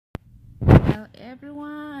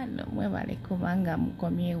everyone, mwebale kubanga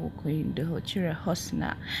mukomye ukuindoho chire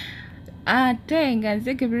hosna ate nga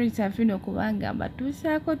nze kibirita fino kubanga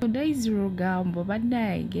batusaako today's rugambo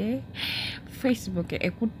badage Facebook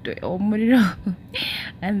ekutte omuliro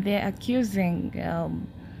and they're accusing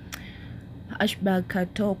ASHBURG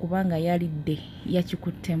KATTO kubanga yaridde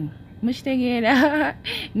yakikuttemu mushitegeera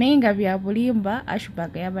naye nga bya bulimba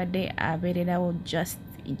ASHBURG yabadde abeererawo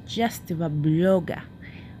just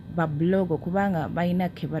ba blogger kubanga balina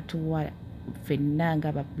ke batuwa fenna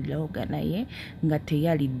nga ba blogger naye nga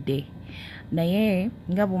teyalidde naye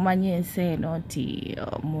nga bumanye ensi eno nti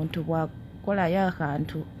omuntu bwakolayo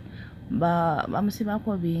akantu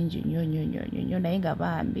bamusibako bingi nnyo naye nga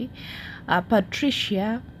bambi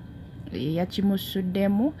Patricia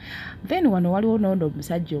yakimusuddemu then wano waliwo n'ono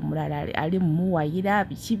omusajja omulala ali mumuwayira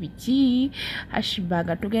biki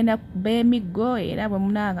ASHBURG tugenda b'emiggo era bwe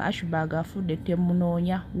munanga ASHBURG afudde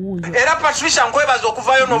temunoonya wuuyo era Patricia nkwebaza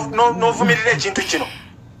okuvayo n'ovumirira ekintu kino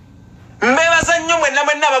mbebaza nnyo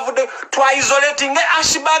mwenna abavudde twa-isolating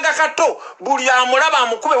ASHBURG KATTO buli amulaba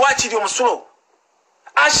amukube waakiri omusulo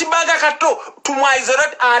ASHBURG KATTO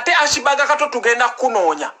tumwa-isolate ate ASHBURG KATTO tugenda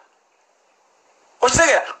kunoonya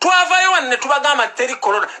osegera twavayo wanne tubagamba teri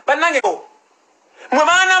corona banange mwe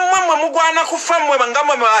baana mmwe mugwana kufa mmwe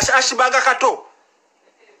bangamwe ASHBURG KATTO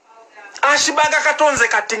ASHBURG KATTO nze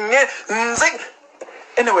kati nze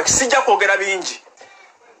anyway sijja kwogera bingi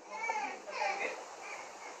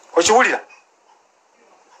okiwulira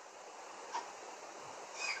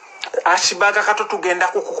ASHBURG KATTO tugenda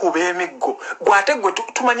kukukuba emiggo gwate gwe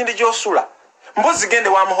tumanyire gy'osula mbozi gende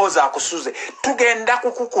wa muhoza akusuze tugenda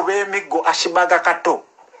kukukuba emiggo ASHBURG KATTO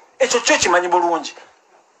ekyo kyo kimanyi bulungi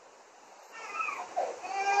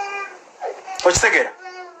okisegera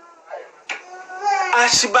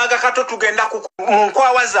ASHBURG KATTO tugenda mu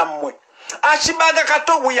nkwawa zammwe ASHBURG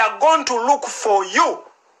KATTO we are going to look for you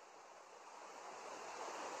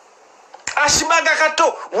ASHBURG KATTO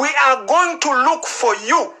we are going to look for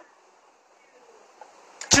you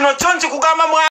kino kyonki kugamba